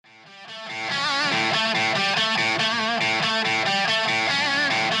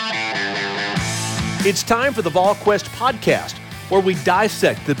It's time for the VolQuest podcast, where we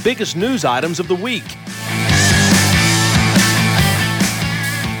dissect the biggest news items of the week.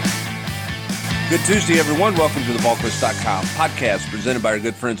 Good Tuesday, everyone. Welcome to the VolQuest.com podcast presented by our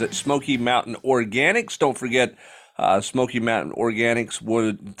good friends at Smoky Mountain Organics. Don't forget, Smoky Mountain Organics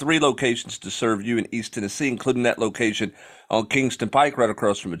with 3 locations to serve you in East Tennessee, including that location on Kingston Pike, right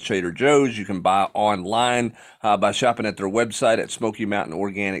across from a Trader Joe's. You can buy online by shopping at their website at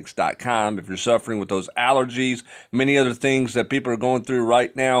SmokyMountainOrganics.com. If you're suffering with those allergies, many other things that people are going through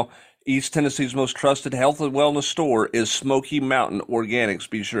right now, East Tennessee's most trusted health and wellness store is Smoky Mountain Organics.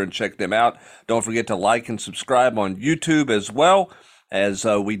 Be sure and check them out. Don't forget to like and subscribe on YouTube as well, as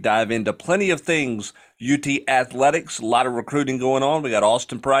we dive into plenty of things. UT Athletics, a lot of recruiting going on. We got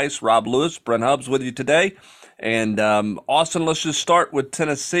Austin Price, Rob Lewis, Brent Hubbs with you today. And Austin, let's just start with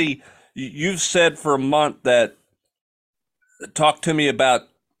Tennessee. You've said for a month that, talk to me about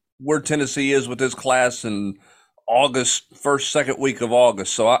where Tennessee is with this class in August, first, second week of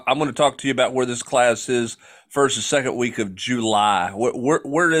August. So I'm going to talk to you about where this class is first and second week of July.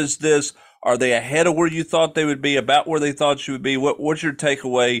 Where is this? Are they ahead of where you thought they would be, about where they thought you would be? What's your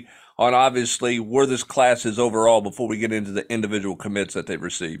takeaway on, obviously, where this class is overall before we get into the individual commits that they've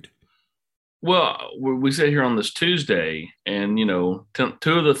received? Well, we sit here on this Tuesday, and, you know, 3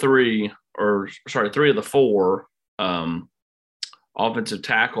 of the 4 offensive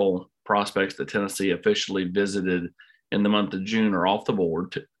tackle prospects that Tennessee officially visited in the month of June are off the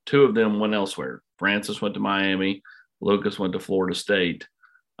board. 2 of them went elsewhere. Francis went to Miami. Lucas went to Florida State.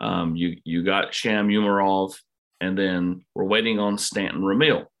 You got Sham Umarov, and then we're waiting on Stanton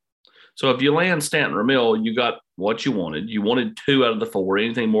Ramil. So if you land Stanton Ramil, you got what you wanted. You wanted 2 out of the 4.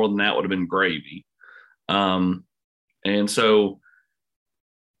 Anything more than that would have been gravy. And so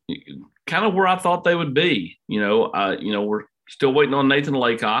kind of where I thought they would be. We're still waiting on Nathan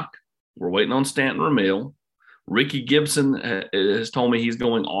Laycock. We're waiting on Stanton Ramil. Ricky Gibson has told me he's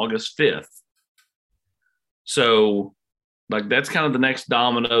going August 5th. So, that's kind of the next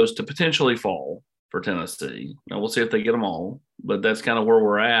dominoes to potentially fall for Tennessee. Now, we'll see if they get them all, but that's kind of where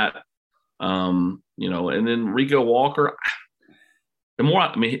we're at. And then Rico Walker,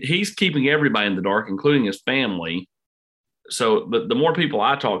 he's keeping everybody in the dark, including his family. So, but the more people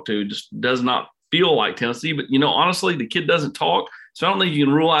I talk to, just does not feel like Tennessee. But, honestly, the kid doesn't talk. So I don't think you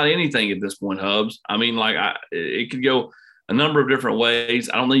can rule out anything at this point, Hubbs. It could go a number of different ways.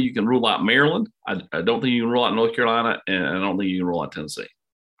 I don't think you can rule out Maryland. I don't think you can rule out North Carolina, and I don't think you can rule out Tennessee.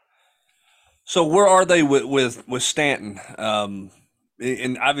 So where are they with Stanton?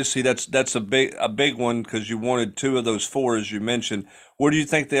 And obviously that's a big one, because you wanted 2 of those 4, as you mentioned. Where do you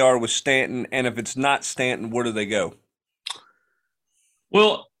think they are with Stanton? And if it's not Stanton, where do they go?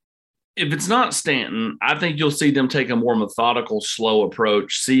 Well, if it's not Stanton, I think you'll see them take a more methodical, slow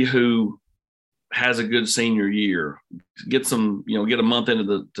approach, see who has a good senior year, get a month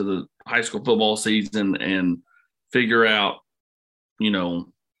into the high school football season and figure out,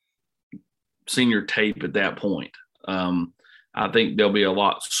 senior tape at that point. I think they'll be a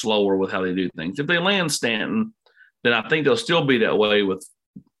lot slower with how they do things. If they land Stanton, then I think they'll still be that way with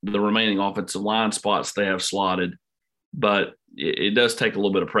the remaining offensive line spots they have slotted. But it does take a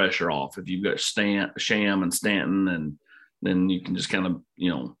little bit of pressure off if you've got Sham and Stanton, and then you can just kind of,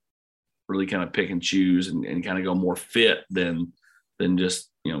 really kind of pick and choose and kind of go more fit than just,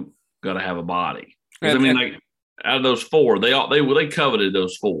 got to have a body. Out of those 4, they coveted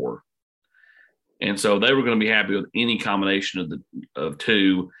those 4. And so they were going to be happy with any combination of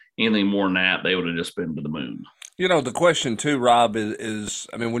 2. Anything more than that, they would have just been to the moon. The question too, Rob, is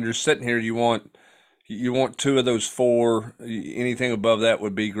when you're sitting here, you want 2 of those 4. Anything above that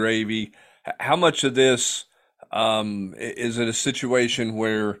would be gravy. How much of this is it a situation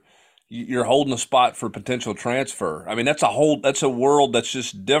where you're holding a spot for potential transfer? That's a world that's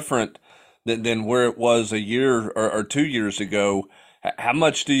just different than where it was a year or 2 years ago. How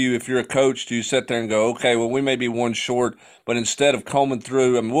much do you, if you're a coach, do you sit there and go, okay, well, we may be 1 short, but instead of combing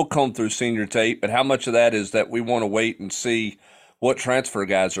through, we'll comb through senior tape, but how much of that is that we want to wait and see what transfer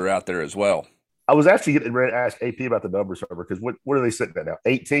guys are out there as well? I was actually getting ready to ask AP about the numbers, because what are they sitting at now?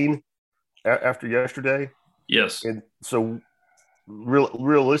 18 after yesterday? Yes. And so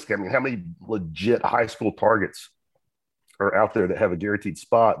realistic, how many legit high school targets are out there that have a guaranteed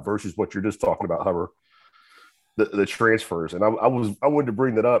spot versus what you're just talking about, Hubbard, the transfers? And I wanted to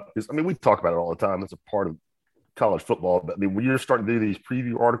bring that up because, we talk about it all the time. That's a part of college football. But when you're starting to do these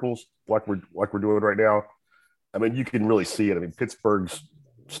preview articles like we're doing right now, you can really see it. Pittsburgh's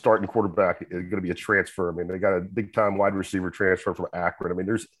starting quarterback is going to be a transfer. They got a big time wide receiver transfer from Akron.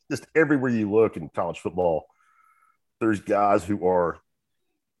 There's just everywhere you look in college football, there's guys who are,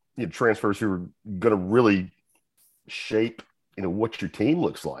 transfers who are going to really shape, what your team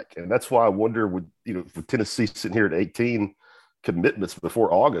looks like. And that's why I wonder with Tennessee sitting here at 18 commitments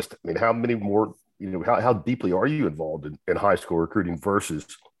before August, I mean, how many more, how deeply are you involved in high school recruiting versus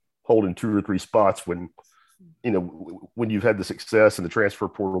holding 2 or 3 spots when you've had the success in the transfer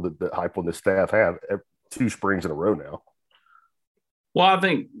portal that Heupel and the staff have 2 springs in a row now? Well, I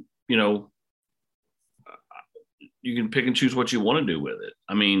think, you can pick and choose what you want to do with it.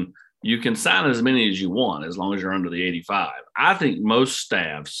 I mean, you can sign as many as you want as long as you're under the 85. I think most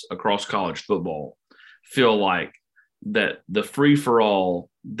staffs across college football feel like that the free-for-all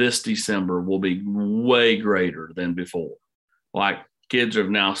this December will be way greater than before. Like, kids have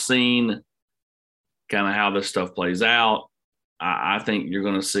now seen kind of how this stuff plays out. I think you're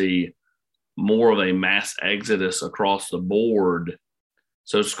going to see more of a mass exodus across the board.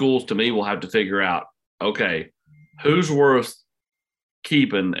 So schools, to me, will have to figure out, okay, who's worth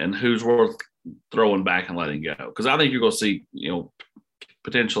keeping and who's worth throwing back and letting go. Because I think you're going to see,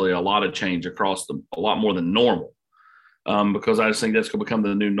 potentially a lot of change across a lot more than normal. Because I just think that's going to become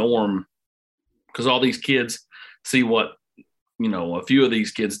the new norm. Because all these kids see what, a few of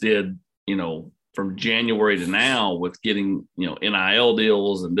these kids did, from January to now with getting, NIL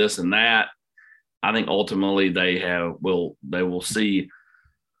deals and this and that. I think ultimately they will see,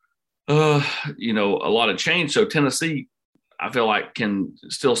 a lot of change. So Tennessee, I feel like, can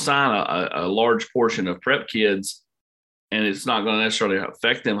still sign a large portion of prep kids, and it's not going to necessarily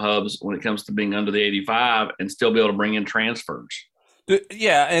affect them hubs when it comes to being under the 85 and still be able to bring in transfers.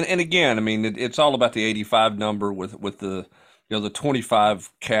 Yeah, and again, I mean, it's all about the 85 number with the the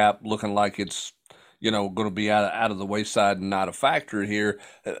 25 cap looking like it's going to be out of the wayside and not a factor here.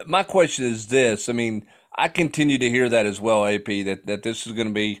 My question is this: I mean, I continue to hear that as well, AP, that this is going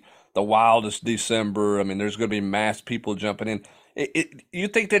to be the wildest December. I mean, there's going to be mass people jumping in. You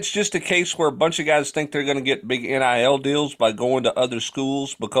think that's just a case where a bunch of guys think they're going to get big NIL deals by going to other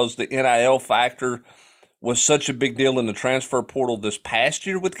schools because the NIL factor was such a big deal in the transfer portal this past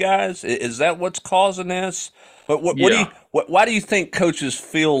year with guys? Is that what's causing this? But why do you think coaches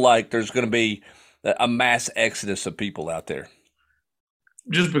feel like there's going to be a mass exodus of people out there?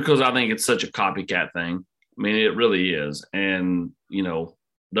 Just because I think it's such a copycat thing. I mean, it really is. And,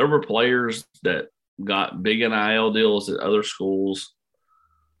 there were players that got big NIL deals at other schools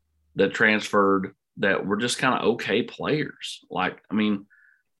that transferred that were just kind of okay players. Like, I mean,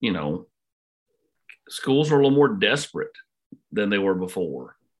 schools are a little more desperate than they were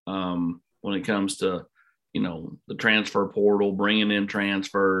before when it comes to, the transfer portal, bringing in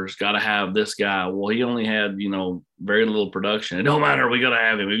transfers, got to have this guy. Well, he only had, very little production. It don't matter. We got to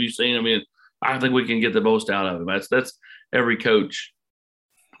have him. Have you seen him? I mean, I think we can get the most out of him. That's every coach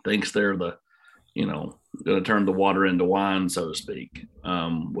thinks they're the, going to turn the water into wine, so to speak,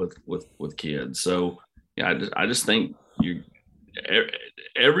 with kids. So yeah, I just think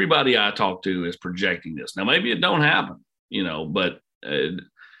everybody I talk to is projecting this. Now, maybe it don't happen, but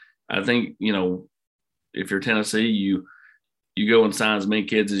I think, if you're Tennessee, you go and sign as many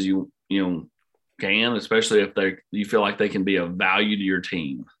kids as you can, especially if you feel like they can be of value to your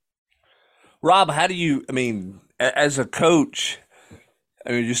team. Rob, how do you? I mean, as a coach,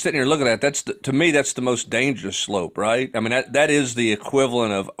 I mean, you're sitting here looking at that. To me, that's the most dangerous slope, right? I mean, that is the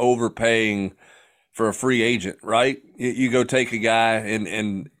equivalent of overpaying for a free agent, right? You go take a guy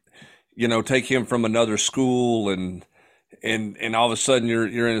and take him from another school, and all of a sudden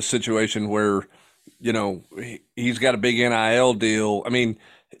you're in a situation where he's got a big NIL deal. I mean,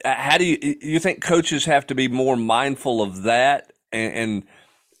 how do you think coaches have to be more mindful of that, and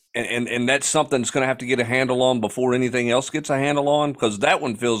that's something that's going to have to get a handle on before anything else gets a handle on? Because that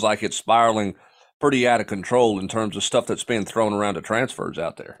one feels like it's spiraling pretty out of control in terms of stuff that's being thrown around to transfers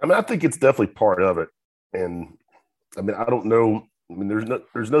out there. I mean, I think it's definitely part of it. And I mean, I don't know. I mean,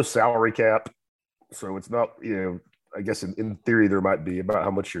 there's no salary cap. So it's not, I guess in theory there might be about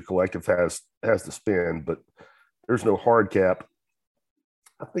how much your collective has to spend, but there's no hard cap.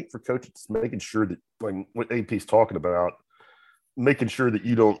 I think for coaches, making sure that, like what AP's talking about, making sure that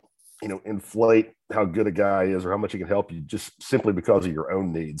you don't, inflate how good a guy is or how much he can help you just simply because of your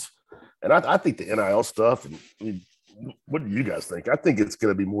own needs. And I think the NIL stuff, and I mean, what do you guys think? I think it's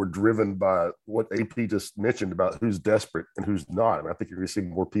going to be more driven by what AP just mentioned about who's desperate and who's not. And I think you're going to see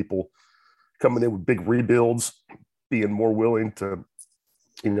more people coming in with big rebuilds, being more willing to,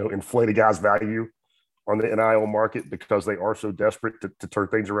 inflate a guy's value on the NIL market because they are so desperate to turn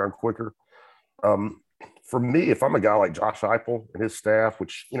things around quicker. For me, if I'm a guy like Josh Heupel and his staff,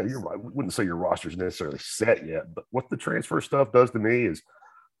 which, you're right, I wouldn't say your roster's necessarily set yet, but what the transfer stuff does to me is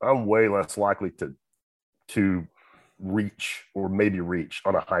I'm way less likely to reach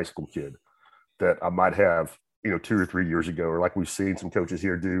on a high school kid that I might have, 2 or 3 years ago, or like we've seen some coaches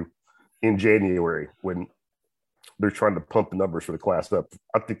here do in January when they're trying to pump the numbers for the class up.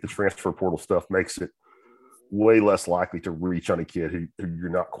 I think the transfer portal stuff makes it way less likely to reach on a kid who you're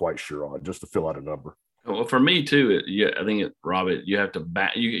not quite sure on, just to fill out a number. Well, for me too, I think Rob, you have to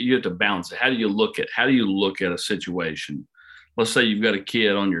you have to balance it. How do you look at a situation? Let's say you've got a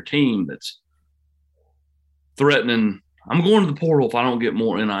kid on your team that's threatening, I'm going to the portal if I don't get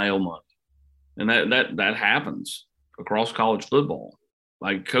more NIL money. And that happens across college football.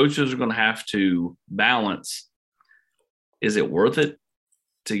 Like, coaches are going to have to balance, is it worth it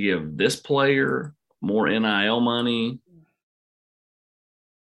to give this player more NIL money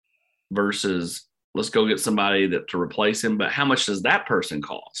versus let's go get somebody to replace him, but how much does that person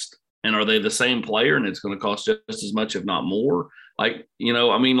cost? And are they the same player and it's going to cost just as much, if not more? Like,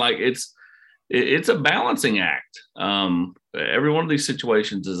 it's a balancing act. Every one of these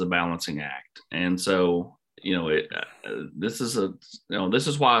situations is a balancing act. And so, this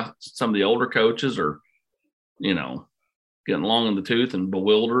is why some of the older coaches are, getting long in the tooth and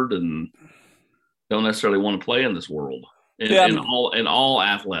bewildered and don't necessarily want to play in this world. In all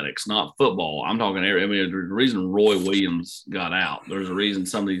athletics, not football. I'm talking. I mean, there's a reason Roy Williams got out. There's a reason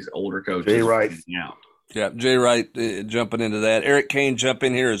some of these older coaches Jay Wright out. Yeah, Jay Wright jumping into that. Eric Kane jump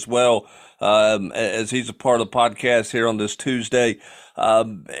in here as well, as he's a part of the podcast here on this Tuesday.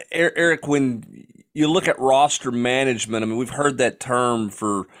 Eric, when you look at roster management, I mean, we've heard that term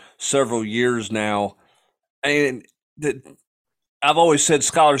for several years now, and I've always said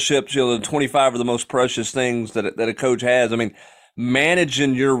scholarships, the 25 are the most precious things that a coach has. I mean,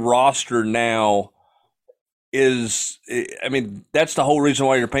 managing your roster now that's the whole reason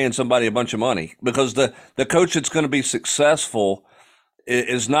why you're paying somebody a bunch of money, because the coach that's going to be successful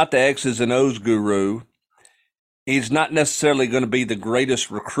is not the X's and O's guru. He's not necessarily going to be the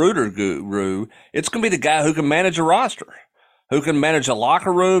greatest recruiter guru. It's going to be the guy who can manage a roster, who can manage a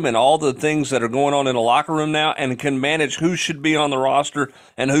locker room and all the things that are going on in a locker room now, and can manage who should be on the roster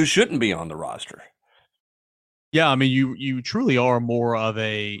and who shouldn't be on the roster. Yeah, I mean, you truly are more of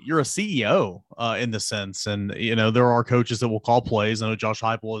you're a CEO in the sense. And, there are coaches that will call plays. I know Josh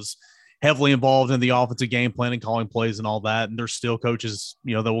Heupel is heavily involved in the offensive game planning, calling plays and all that. And there's still coaches,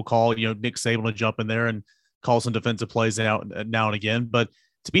 that will call, Nick Saban to jump in there and call some defensive plays now and again. But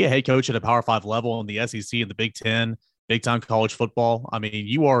to be a head coach at a Power 5 level in the SEC and the Big Ten, big time college football, I mean,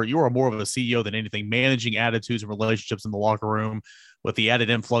 you are more of a CEO than anything, managing attitudes and relationships in the locker room with the added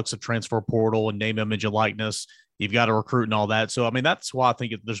influx of transfer portal and name, image, and likeness. You've got to recruit and all that. So, I mean, that's why I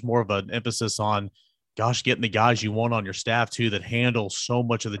think there's more of an emphasis on, getting the guys you want on your staff too, that handle so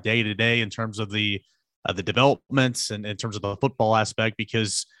much of the day-to-day in terms of the developments and in terms of the football aspect,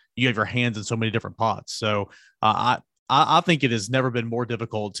 because you have your hands in so many different pots. So I think it has never been more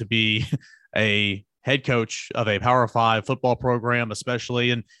difficult to be a head coach of a Power 5 football program,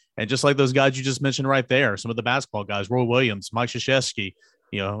 especially. And just like those guys you just mentioned right there, some of the basketball guys, Roy Williams, Mike Krzyzewski,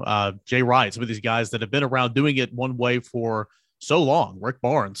 Jay Wright, some of these guys that have been around doing it one way for so long, Rick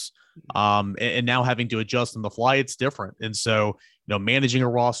Barnes, and now having to adjust on the fly, it's different. And so, managing a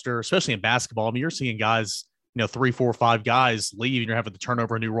roster, especially in basketball, I mean, you're seeing guys, 3, 4, 5 guys leave and you're having to turn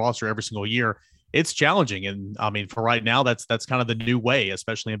over a new roster every single year. It's challenging. And I mean, for right now, that's kind of the new way,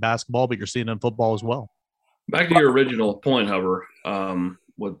 especially in basketball, but you're seeing it in football as well. Back to your original point, Huber,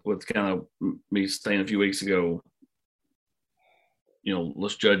 what's kind of me saying a few weeks ago,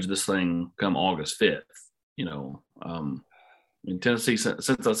 let's judge this thing come August 5th. In Tennessee, since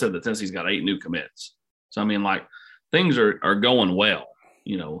I said that Tennessee's got 8 new commits. So, I mean, like, things are going well,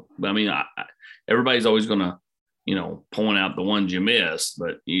 but I mean, everybody's always going to, point out the ones you missed,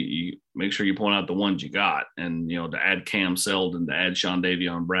 but you make sure you point out the ones you got. And, to add Cam Seldon, to add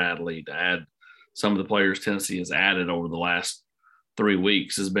Shondavion Bradley, to add some of the players Tennessee has added over the last 3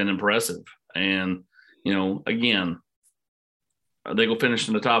 weeks has been impressive. And, again, are they going to finish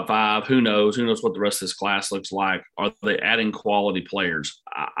in the top 5? Who knows? Who knows what the rest of this class looks like? Are they adding quality players?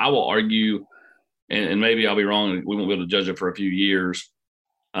 I will argue, and maybe I'll be wrong, we won't be able to judge it for a few years.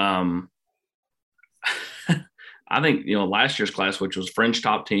 I think, last year's class, which was fringe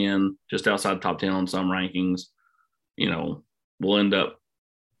top 10, just outside top 10 on some rankings, will end up,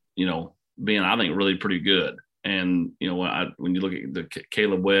 being, I think, really pretty good. And, when you look at the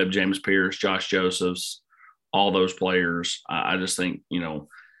Caleb Webb, James Pierce, Josh Josephs, all those players, I just think,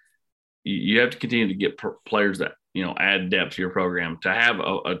 you have to continue to get players that, add depth to your program. To have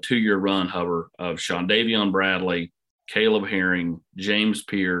a 2-year run, Hubbard, of Shondavion Bradley, Caleb Herring, James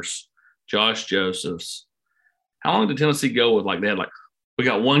Pierce, Josh Josephs. How long did Tennessee go with, we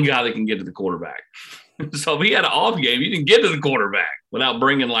got one guy that can get to the quarterback? So if he had an off game, you can get to the quarterback without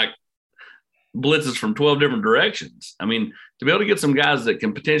bringing like blitzes from 12 different directions. I mean, to be able to get some guys that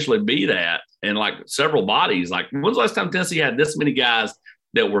can potentially be that and like several bodies, like when's the last time Tennessee had this many guys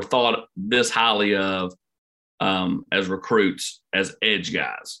that were thought this highly of as recruits, as edge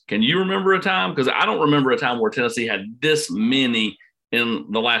guys? Can you remember a time? Because I don't remember a time where Tennessee had this many in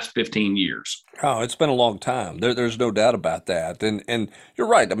the last 15 years. Oh, it's been a long time. There's no doubt about that. And you're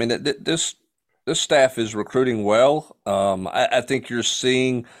right. I mean, this staff is recruiting well. I think you're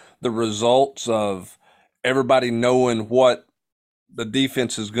seeing the results of everybody knowing what the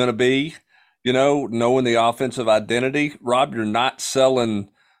defense is going to be, knowing the offensive identity. Rob, you're not selling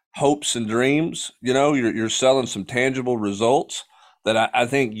hopes and dreams. You're selling some tangible results that I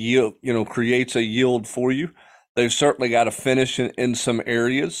think creates a yield for you. They've certainly got to finish in some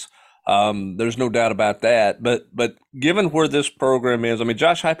areas. There's no doubt about that. But given where this program is, I mean,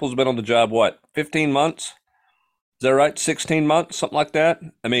 Josh Heupel's been on the job, 15 months? Is that right? 16 months, something like that?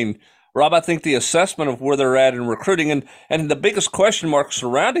 I mean, Rob, I think the assessment of where they're at in recruiting, and the biggest question mark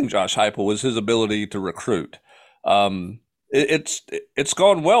surrounding Josh Heupel was his ability to recruit. It's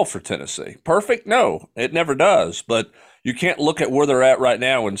gone well for Tennessee. Perfect? No, it never does. But you can't look at where they're at right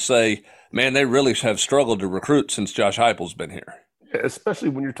now and say, man, they really have struggled to recruit since Josh Heupel's been here. Especially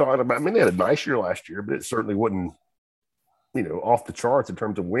when you're talking about, I mean, they had a nice year last year, but it certainly wasn't, off the charts in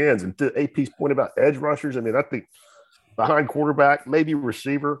terms of wins. And to AP's point about edge rushers, I mean, I think behind quarterback, maybe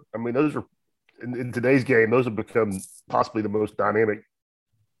receiver. I mean, those are in today's game, those have become possibly the most dynamic,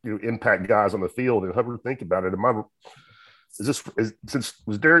 impact guys on the field. And however think about it,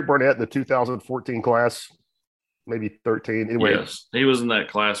 was Derek Barnett in the 2014 class? Maybe 13. Anyway, yes, he was in that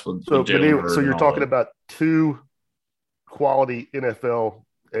class with. So you're talking about two quality NFL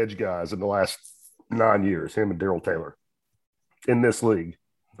edge guys in the last 9 years, him and Darrell Taylor, in this league.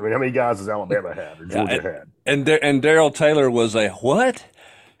 I mean, how many guys has Alabama had or Georgia had? And Darrell Taylor was a what?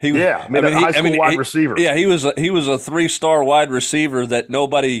 High school wide receiver. Yeah, he was a 3-star wide receiver that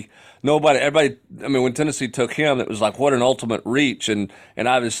everybody. I mean, when Tennessee took him, it was like what an ultimate reach, and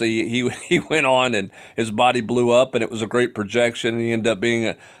obviously he went on and his body blew up, and it was a great projection, and he ended up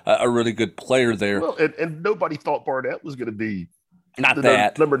being a really good player there. Well, and nobody thought Barnett was going to be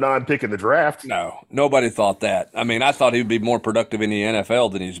number 9 pick in the draft. No, nobody thought that. I mean, I thought he would be more productive in the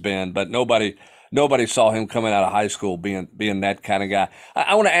NFL than he's been, but nobody saw him coming out of high school being that kind of guy.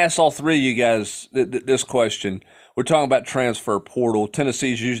 I want to ask all three of you guys this question. We're talking about transfer portal.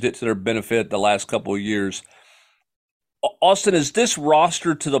 Tennessee's used it to their benefit the last couple of years. Austin, is this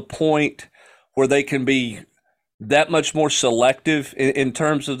roster to the point where they can be that much more selective in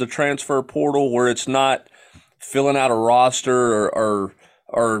terms of the transfer portal, where it's not filling out a roster or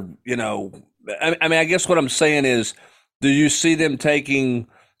I mean, I guess what I'm saying is, do you see them taking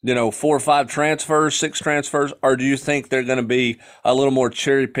 4 or 5 transfers, 6 transfers, or do you think they're going to be a little more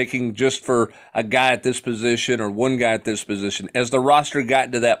cherry picking just for a guy at this position or one guy at this position? Has the roster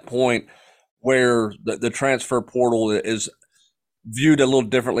gotten to that point where the transfer portal is viewed a little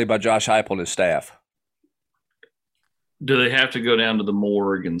differently by Josh Heupel and his staff? Do they have to go down to the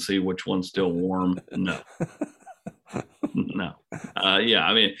morgue and see which one's still warm? No. No. Yeah,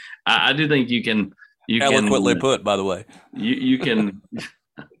 I mean, I do think you can eloquently put, by the way. You can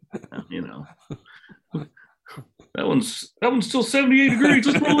that one's still 78 degrees.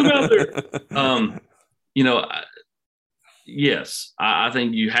 Let's roll it out there. Yes, I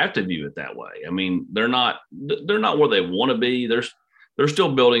think you have to view it that way. I mean, they're not where they want to be. They're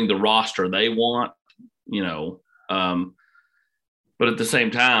still building the roster they want, but at the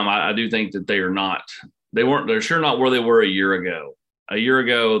same time, I do think that they're sure not where they were a year ago. A year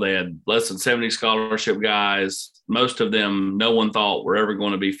ago, they had less than 70 scholarship guys. Most of them, no one thought were ever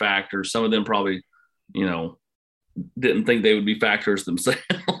going to be factors. Some of them probably, didn't think they would be factors themselves.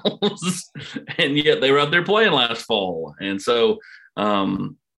 And yet they were out there playing last fall. And so, I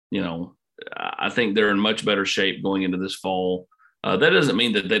think they're in much better shape going into this fall. That doesn't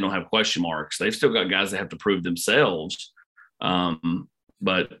mean that they don't have question marks. They've still got guys that have to prove themselves.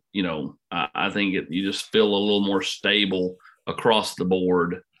 But, I think you just feel a little more stable across the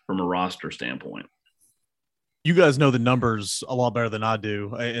board from a roster standpoint. You guys know the numbers a lot better than I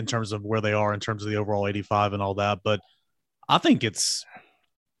do in terms of where they are in terms of the overall 85 and all that. But I think exactly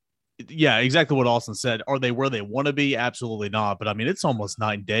what Austin said. Are they where they want to be? Absolutely not. But I mean, it's almost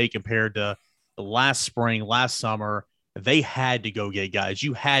night and day compared to last spring, last summer. They had to go get guys.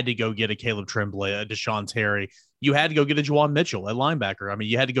 You had to go get a Caleb Tremblay, a Deshaun Terry. You had to go get a Juwan Mitchell at linebacker. I mean,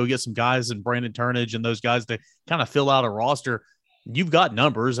 you had to go get some guys and Brandon Turnage and those guys to kind of fill out a roster. You've got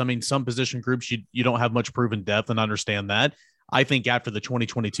numbers. I mean, some position groups you don't have much proven depth, and understand that. I think after the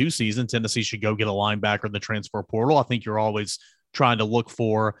 2022 season, Tennessee should go get a linebacker in the transfer portal. I think you're always trying to look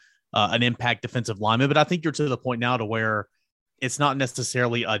for an impact defensive lineman, but I think you're to the point now to where it's not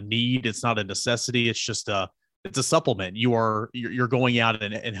necessarily a need. It's not a necessity. It's just it's a supplement. You're going out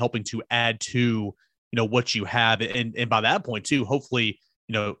and helping to add to, what you have. And by that point too, hopefully,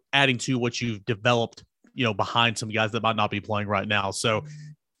 adding to what you've developed, behind some guys that might not be playing right now. So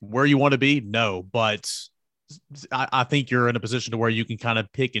where you want to be, no, but I think you're in a position to where you can kind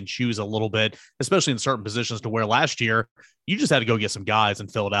of pick and choose a little bit, especially in certain positions, to where last year you just had to go get some guys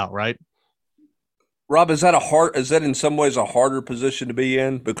and fill it out, right? Rob, is that in some ways a harder position to be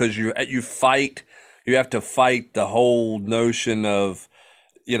in, because you have to fight the whole notion of,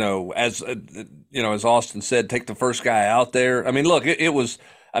 as Austin said, take the first guy out there. I mean, look, it was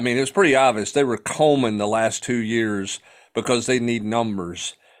pretty obvious they were combing the last 2 years because they need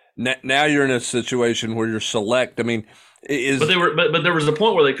numbers. Now you're in a situation where you're select. I mean, but there was a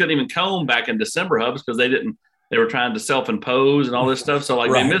point where they couldn't even comb back in December, Hubs, because they were trying to self-impose and all this stuff. So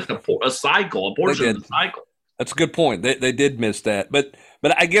They missed a portion of the cycle. That's a good point. They did miss that. But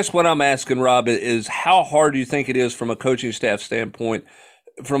I guess what I'm asking, Rob, is how hard do you think it is from a coaching staff standpoint,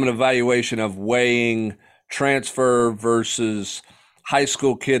 from an evaluation of weighing transfer versus high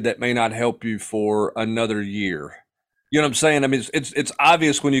school kid that may not help you for another year? You know what I'm saying? I mean, it's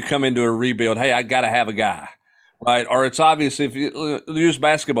obvious when you come into a rebuild, hey, I got to have a guy, right? Or it's obvious if you use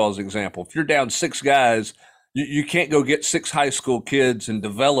basketball as an example. If you're down 6 guys, you can't go get 6 high school kids and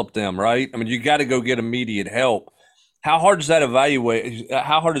develop them, right? I mean, you got to go get immediate help. How hard is that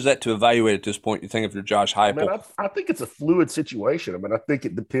to evaluate at this point, you think, if you're Josh Heupel? I think it's a fluid situation. I mean, I think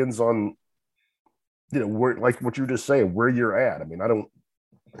it depends on, where, like what you were just saying, where you're at. I mean, I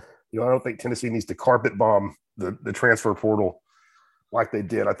don't think Tennessee needs to carpet bomb the transfer portal like they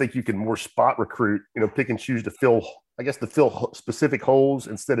did. I think you can more spot recruit, pick and choose to fill specific holes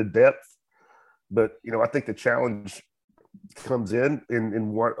instead of depth. But, I think the challenge comes in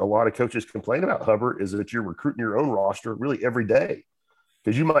what a lot of coaches complain about, Hubbard, is that you're recruiting your own roster really every day,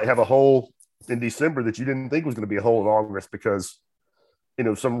 because you might have a hole in December that you didn't think was going to be a hole in August because,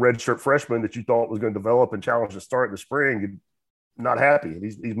 some redshirt freshman that you thought was going to develop and challenge to start in the spring, and not happy.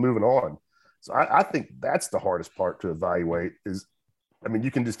 He's moving on. So I think that's the hardest part to evaluate is, you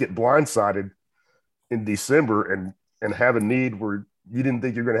can just get blindsided in December and have a need where you didn't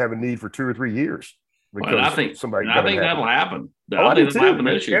think you're going to have a need for 2 or 3 years. I think that'll happen. I think that'll happen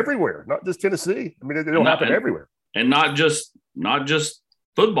this year. Everywhere, not just Tennessee. I mean, it'll happen everywhere. And not just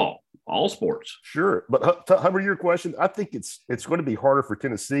football, all sports. Sure. But Hubbard, your question, I think it's going to be harder for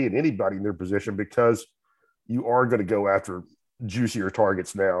Tennessee and anybody in their position, because you are going to go after juicier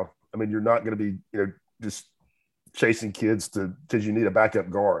targets now. I mean, you're not going to be, just chasing kids because you need a backup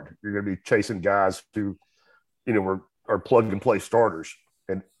guard. You're going to be chasing guys who, are plug and play starters,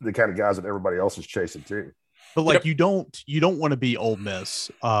 and the kind of guys that everybody else is chasing too. But you don't want to be Ole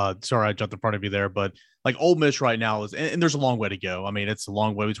Miss. Sorry, I jumped in front of you there, but like Ole Miss right now and there's a long way to go. I mean, it's a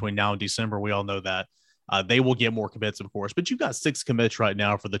long way between now and December. We all know that. They will get more commits, of course, but you've got 6 commits right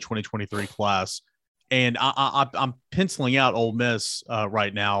now for the 2023 class. And I'm penciling out Ole Miss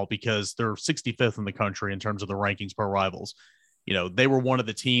right now because they're 65th in the country in terms of the rankings per Rivals. They were one of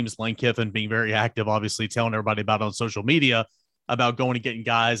the teams, Lane Kiffin being very active, obviously telling everybody about it on social media about going and getting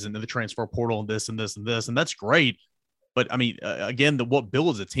guys into the transfer portal and this and this and this. And that's great. But I mean, again, what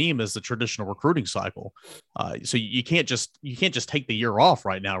builds a team is the traditional recruiting cycle. So you can't just take the year off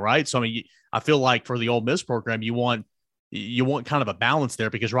right now, right? So I mean, I feel like for the Ole Miss program, you want kind of a balance there,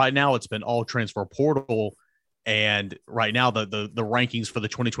 because right now it's been all transfer portal, and right now the rankings for the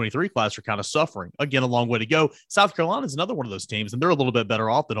 2023 class are kind of suffering. Again, a long way to go. South Carolina is another one of those teams, and they're a little bit better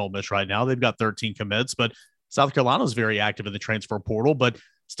off than Ole Miss right now. They've got 13 commits, but South Carolina is very active in the transfer portal, but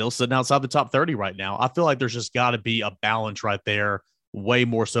still sitting outside the top 30 right now. I feel like there's just got to be a balance right there, way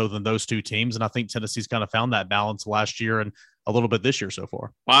more so than those two teams. And I think Tennessee's kind of found that balance last year and a little bit this year so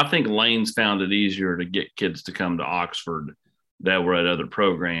far. Well, I think Lane's found it easier to get kids to come to Oxford that were at other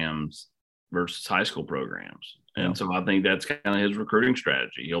programs versus high school programs. And so I think that's kind of his recruiting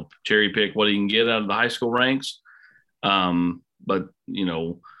strategy. He'll cherry pick what he can get out of the high school ranks. But,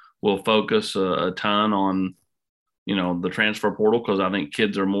 we'll focus a ton on, the transfer portal, because I think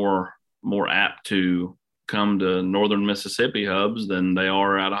kids are more apt to come to Northern Mississippi Hubs than they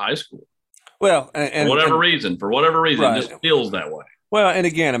are out of high school. Well, for whatever reason, right. It just feels that way. Well, and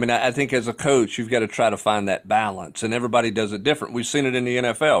again, I mean, I think as a coach, you've got to try to find that balance, and everybody does it different. We've seen it in the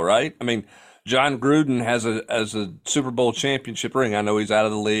NFL, right? I mean, John Gruden has a Super Bowl championship ring. I know he's out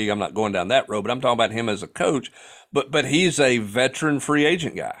of the league. I'm not going down that road, but I'm talking about him as a coach. But he's a veteran free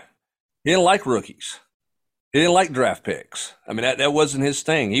agent guy. He didn't like rookies. He didn't like draft picks. I mean, that wasn't his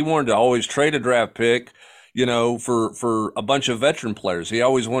thing. He wanted to always trade a draft pick, for a bunch of veteran players. He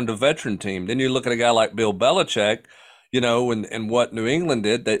always wanted a veteran team. Then you look at a guy like Bill Belichick, and what New England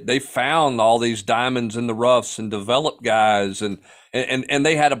did. They found all these diamonds in the roughs and developed guys, and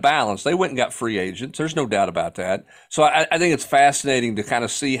they had a balance. They went and got free agents. There's no doubt about that. So I think it's fascinating to kind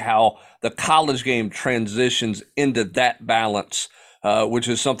of see how the college game transitions into that balance, which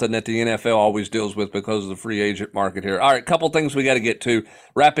is something that the NFL always deals with because of the free agent market here. All right, a couple things we got to get to.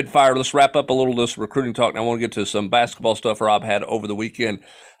 Rapid fire. Let's wrap up a little of this recruiting talk. And I want to get to some basketball stuff Rob had over the weekend.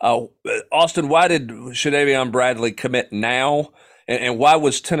 Austin, why did Shadavion Bradley commit now? And why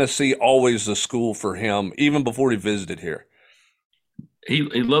was Tennessee always the school for him, even before he visited here? He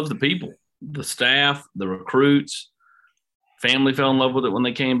loves the people, the staff, the recruits. Family fell in love with it when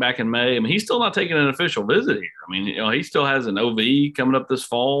they came back in May. I mean, he's still not taking an official visit here. I mean, he still has an OV coming up this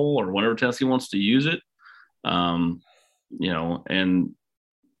fall or whenever Tennessee wants to use it. And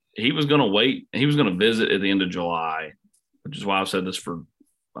he was going to wait. He was going to visit at the end of July, which is why I've said this for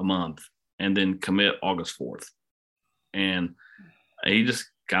a month, and then commit August 4th. And he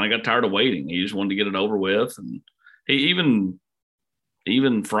just kind of got tired of waiting. He just wanted to get it over with. And he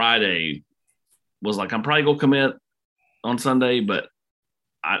even Friday was like, I'm probably going to commit on Sunday, but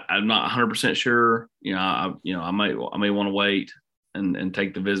I'm not 100% sure. I may want to wait and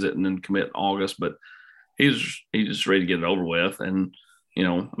take the visit and then commit August, but he's just ready to get it over with. And,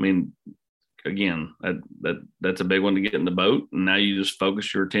 again, that's a big one to get in the boat. And now you just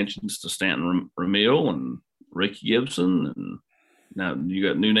focus your attentions to Stanton Ramil and Ricky Gibson. And now you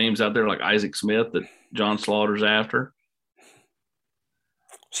got new names out there like Isaac Smith that John Slaughter's after.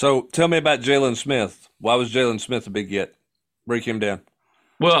 So tell me about Jalen Smith. Why was Jalen Smith a big get? Break him down.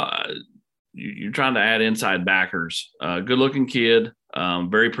 Well, you're trying to add inside backers. Good-looking kid,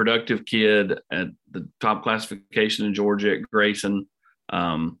 very productive kid at the top classification in Georgia at Grayson.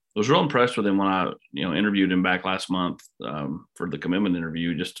 Was real impressed with him when I interviewed him back last month for the commitment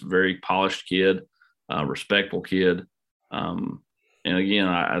interview. Just a very polished kid, respectful kid. And again,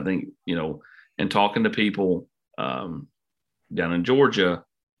 I think, and talking to people down in Georgia,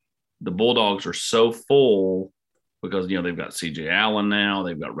 the Bulldogs are so full because, they've got C.J. Allen now.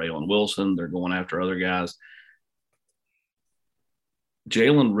 They've got Raylan Wilson. They're going after other guys.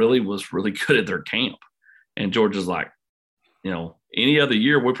 Jalen really was really good at their camp. And Georgia's like, any other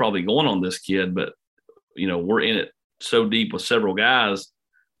year we're probably going on this kid, but, we're in it so deep with several guys,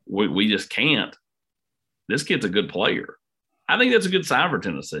 we just can't. This kid's a good player. I think that's a good sign for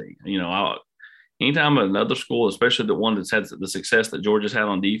Tennessee. Anytime another school, especially the one that's had the success that Georgia's had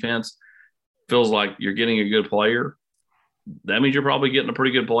on defense, feels like you're getting a good player, that means you're probably getting a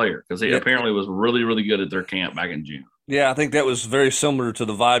pretty good player because he apparently was really, really good at their camp back in June. Yeah, I think that was very similar to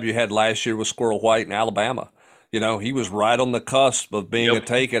the vibe you had last year with Squirrel White in Alabama. He was right on the cusp of being a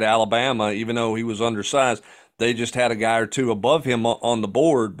take at Alabama, even though he was undersized. They just had a guy or two above him on the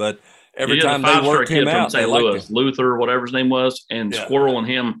board, but every time they worked him out, they liked him. Luther, whatever his name was, and Squirrel and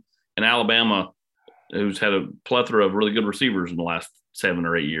him in Alabama, who's had a plethora of really good receivers in the last 7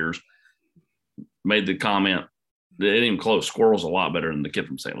 or 8 years, made the comment that it ain't even close. Squirrel's a lot better than the kid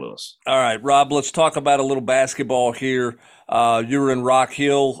from St. Louis. All right, Rob, let's talk about a little basketball here. You were in Rock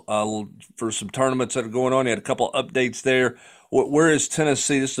Hill for some tournaments that are going on. You had a couple updates there. Where is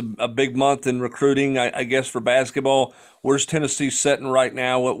Tennessee? This is a big month in recruiting, I guess, for basketball. Where's Tennessee sitting right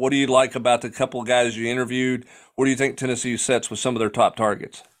now? What do you like about the couple of guys you interviewed? Where do you think Tennessee sits with some of their top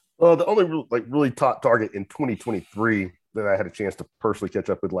targets? Well, the only really top target in 2023 that I had a chance to personally catch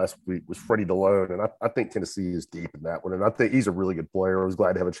up with last week was Freddie Delone, and I think Tennessee is deep in that one, and I think he's a really good player. I was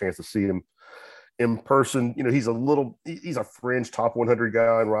glad to have a chance to see him in person. He's a fringe top 100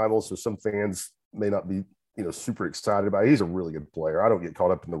 guy in Rivals, so some fans may not be super excited about it. He's a really good player. I don't get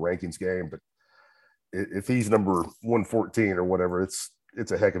caught up in the rankings game, but if he's number 114 or whatever, it's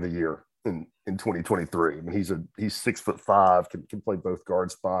a heck of a year in 2023. I mean, he's 6'5", can play both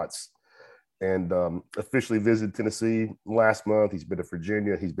guard spots, and officially visited Tennessee last month. He's been to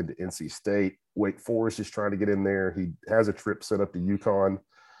Virginia. He's been to NC State. Wake Forest is trying to get in there. He has a trip set up to UConn.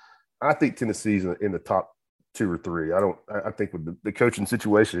 I think Tennessee's in the top 2 or 3. I think with the coaching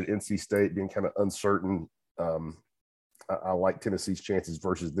situation at NC State being kind of uncertain, I like Tennessee's chances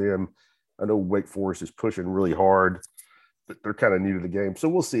versus them. I know Wake Forest is pushing really hard, but they're kind of new to the game. So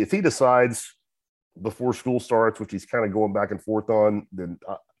we'll see. If he decides before school starts, which he's kind of going back and forth on, then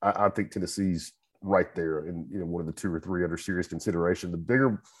I think Tennessee's right there and one of the 2 or 3 under serious consideration.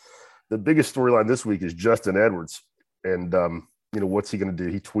 The biggest storyline this week is Justin Edwards, and what's he going to do?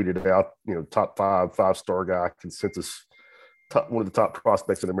 He tweeted out top 5 5-star guy consensus one of the top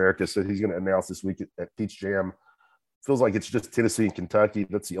prospects in America, said he's going to announce this week at Peach Jam. Feels like it's just Tennessee and Kentucky.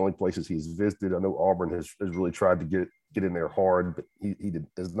 That's the only places he's visited. I know Auburn has really tried to get in there hard, but he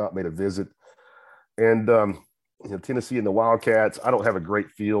has not made a visit. And Tennessee and the Wildcats, I don't have a great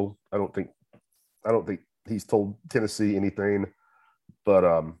feel. I don't think he's told Tennessee anything,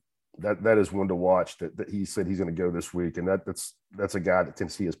 but that is one to watch that he said he's going to go this week, and that's a guy that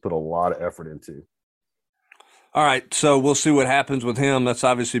Tennessee has put a lot of effort into. All right, so we'll see what happens with him. That's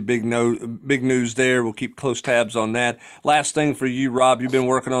obviously big news there. We'll keep close tabs on that. Last thing for you, Rob, you've been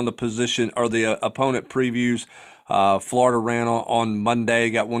working on the position or the opponent previews. Florida ran on Monday,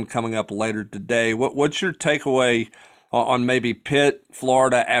 got one coming up later today. What's your takeaway on maybe Pitt,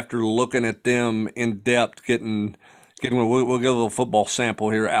 Florida, after looking at them in depth, we'll get a little football sample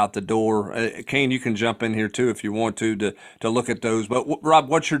here out the door. Kane, you can jump in here too if you want to look at those. But Rob,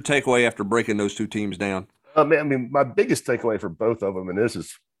 what's your takeaway after breaking those two teams down? My biggest takeaway for both of them, and this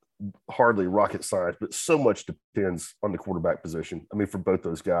is hardly rocket science, but so much depends on the quarterback position. For both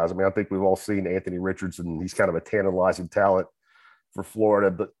those guys. I think we've all seen Anthony Richardson. He's kind of a tantalizing talent for Florida,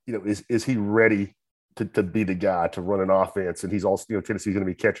 but is he ready to be the guy to run an offense? And he's also, Tennessee's going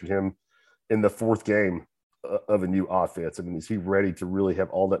to be catching him in the fourth game of a new offense. Is he ready to really have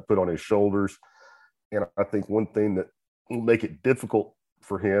all that put on his shoulders? And I think one thing that will make it difficult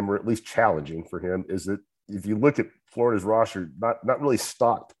for him, or at least challenging for him, is that if you look at Florida's roster, not really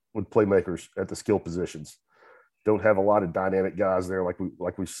stocked with playmakers at the skill positions. Don't have a lot of dynamic guys there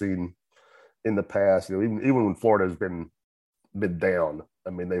like we've seen in the past. Even when Florida has been down,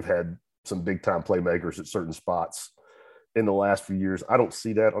 they've had some big time playmakers at certain spots in the last few years. I don't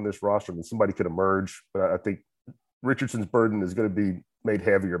see that on this roster. Somebody could emerge, but I think Richardson's burden is going to be made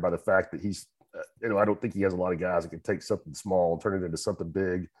heavier by the fact that he's, I don't think he has a lot of guys that can take something small and turn it into something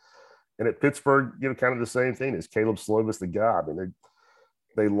big. And at Pittsburgh, kind of the same thing. Is Caleb Slovis the guy?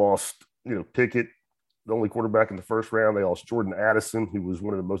 They lost, Pickett, the only quarterback in the first round. They lost Jordan Addison, who was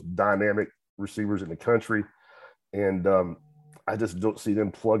one of the most dynamic receivers in the country. And I just don't see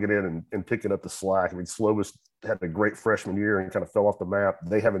them plugging in and picking up the slack. Slovis had a great freshman year and kind of fell off the map.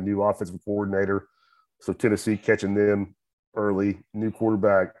 They have a new offensive coordinator. So Tennessee catching them early, new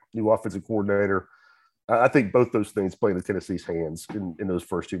quarterback, new offensive coordinator. I think both those things play into Tennessee's hands in those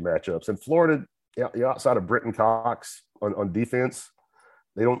first two matchups. And Florida, outside of Brenton Cox on defense,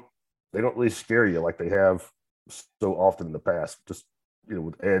 they don't really scare you like they have so often in the past, just,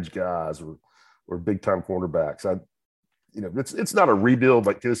 with edge guys or big time cornerbacks. It's not a rebuild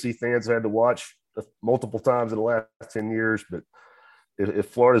like Tennessee fans had to watch multiple times in the last 10 years, but if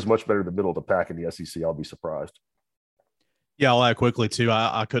Florida is much better in the middle of the pack in the SEC, I'll be surprised. Yeah, I'll add quickly too.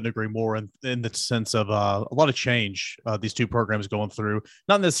 I couldn't agree more in the sense of a lot of change these two programs going through.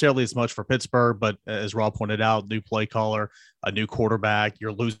 Not necessarily as much for Pittsburgh, but as Rob pointed out, new play caller, a new quarterback.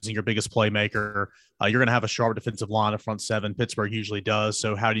 You're losing your biggest playmaker. You're going to have a sharp defensive line, a front seven. Pittsburgh usually does.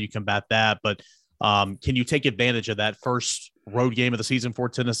 So how do you combat that? But can you take advantage of that first road game of the season for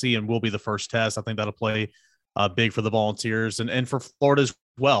Tennessee, and will be the first test? I think that'll play big for the Volunteers and for Florida as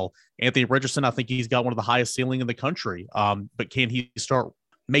well. Anthony Richardson, I think he's got one of the highest ceiling in the country. But can he start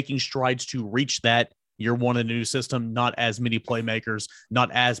making strides to reach that year one in a new system? Not as many playmakers,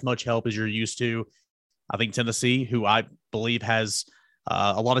 not as much help as you're used to. I think Tennessee, who I believe has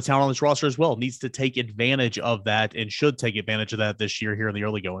a lot of talent on this roster as well, needs to take advantage of that and should take advantage of that this year here in the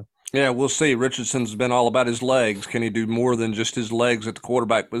early going. Yeah, we'll see. Richardson's been all about his legs. Can he do more than just his legs at the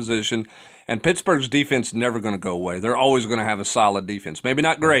quarterback position? And Pittsburgh's defense is never going to go away. They're always going to have a solid defense. Maybe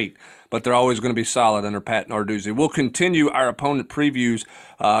not great, but they're always going to be solid under Pat Narduzzi. We'll continue our opponent previews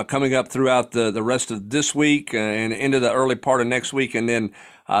coming up throughout the rest of this week and into the early part of next week. And then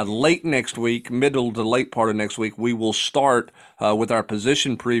late next week, middle to late part of next week, we will start with our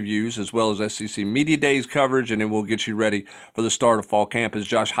position previews as well as SEC Media Days coverage, and then we'll get you ready for the start of fall camp as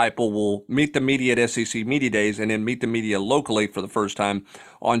Josh Heupel will meet the media at SEC Media Days and then meet the media locally for the first time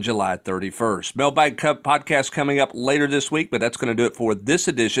on July 31st. Mailbag podcast coming up later this week, but that's going to do it for this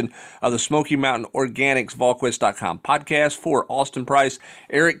edition of the Smoky Mountain Organics VolQuest.com podcast. For Austin Price,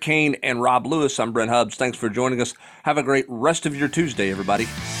 Eric Kane, and Rob Lewis, I'm Brent Hubbs. Thanks for joining us. Have a great rest of your Tuesday, everybody.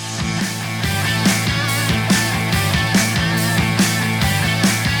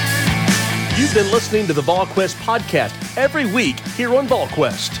 You've been listening to the VolQuest podcast every week here on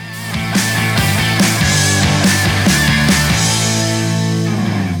VolQuest.